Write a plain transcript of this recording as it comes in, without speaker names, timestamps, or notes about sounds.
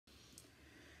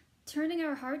Turning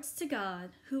our hearts to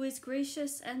God, who is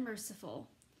gracious and merciful,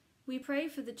 we pray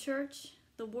for the Church,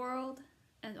 the world,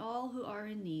 and all who are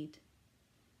in need.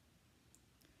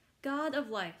 God of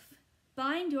life,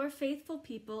 bind your faithful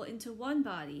people into one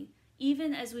body,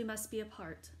 even as we must be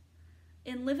apart.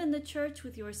 Enliven the Church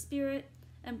with your Spirit,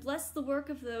 and bless the work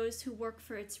of those who work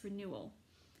for its renewal.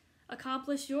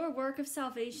 Accomplish your work of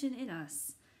salvation in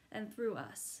us and through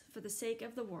us, for the sake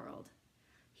of the world.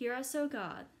 Hear us, O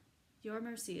God. Your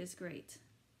mercy is great.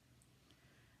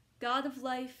 God of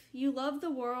life, you love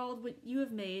the world you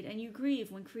have made, and you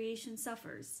grieve when creation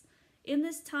suffers. In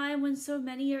this time when so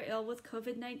many are ill with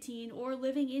COVID-19 or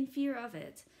living in fear of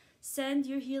it, send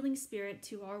your healing spirit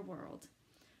to our world.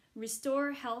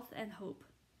 Restore health and hope.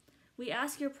 We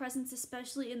ask your presence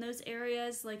especially in those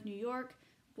areas like New York,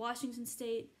 Washington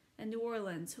State, and New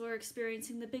Orleans who are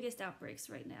experiencing the biggest outbreaks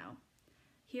right now.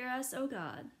 Hear us, O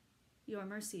God. Your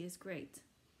mercy is great.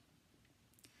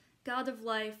 God of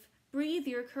life, breathe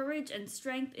your courage and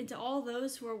strength into all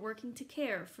those who are working to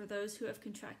care for those who have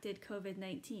contracted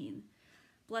COVID-19.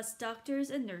 Bless doctors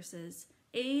and nurses,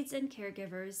 aides and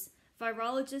caregivers,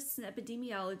 virologists and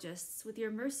epidemiologists with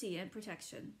your mercy and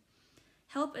protection.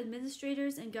 Help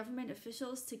administrators and government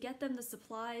officials to get them the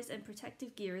supplies and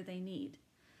protective gear they need.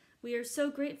 We are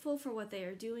so grateful for what they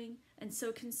are doing and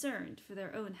so concerned for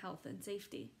their own health and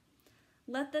safety.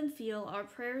 Let them feel our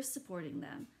prayers supporting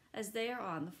them as they are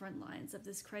on the front lines of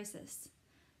this crisis.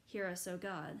 Hear us, O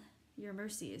God. Your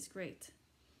mercy is great.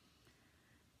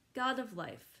 God of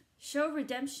life, show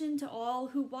redemption to all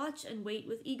who watch and wait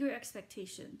with eager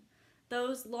expectation,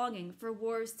 those longing for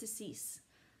wars to cease,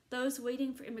 those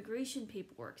waiting for immigration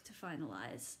paperwork to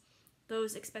finalize,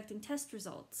 those expecting test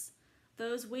results,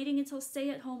 those waiting until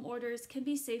stay-at-home orders can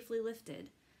be safely lifted,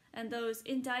 and those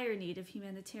in dire need of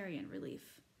humanitarian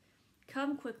relief.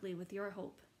 Come quickly with your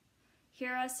hope.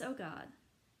 Hear us, O God.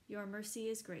 Your mercy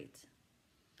is great.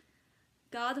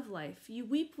 God of life, you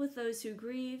weep with those who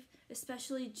grieve,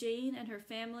 especially Jane and her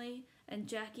family, and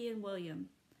Jackie and William.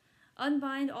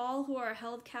 Unbind all who are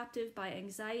held captive by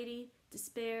anxiety,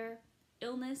 despair,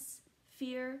 illness,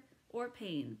 fear, or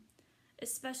pain,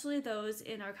 especially those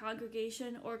in our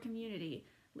congregation or community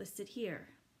listed here.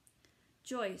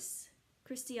 Joyce,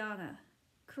 Christiana,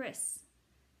 Chris,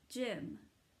 Jim,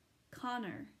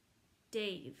 Connor,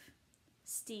 Dave,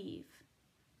 Steve,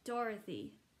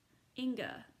 Dorothy,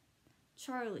 Inga,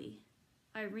 Charlie,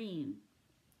 Irene,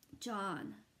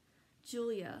 John,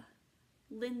 Julia,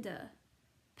 Linda,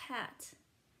 Pat,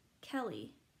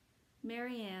 Kelly,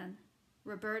 Marianne,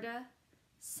 Roberta,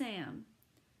 Sam,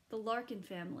 the Larkin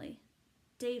family,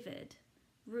 David,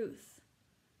 Ruth,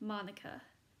 Monica,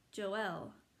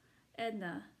 Joelle,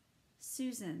 Edna,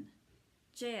 Susan,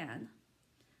 Jan,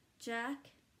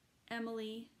 Jack,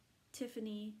 Emily,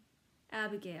 Tiffany,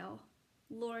 Abigail,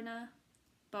 Lorna,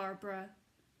 Barbara,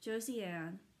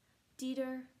 Josianne,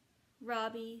 Dieter,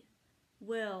 Robbie,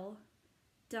 Will,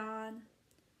 Don,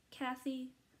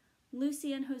 Kathy,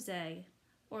 Lucy and Jose,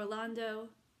 Orlando,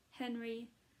 Henry,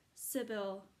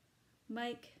 Sybil,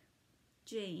 Mike,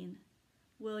 Jane,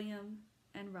 William,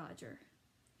 and Roger.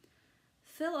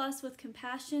 Fill us with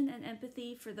compassion and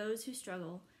empathy for those who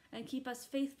struggle, and keep us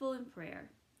faithful in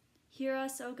prayer. Hear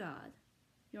us, O God.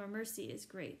 Your mercy is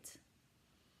great.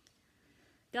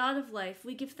 God of life,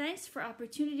 we give thanks for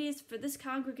opportunities for this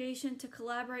congregation to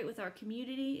collaborate with our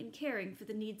community in caring for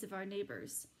the needs of our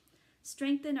neighbors.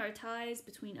 Strengthen our ties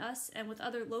between us and with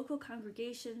other local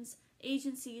congregations,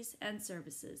 agencies, and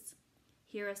services.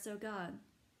 Hear us, O God.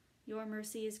 Your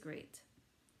mercy is great.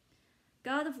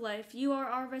 God of life, you are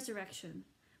our resurrection.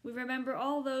 We remember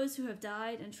all those who have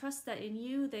died and trust that in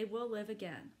you they will live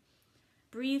again.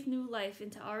 Breathe new life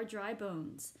into our dry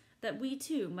bones, that we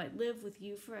too might live with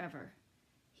you forever.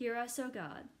 Hear us, O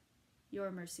God. Your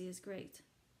mercy is great.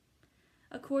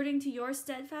 According to your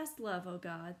steadfast love, O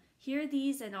God, hear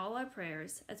these and all our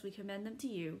prayers as we commend them to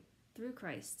you, through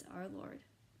Christ our Lord.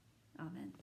 Amen.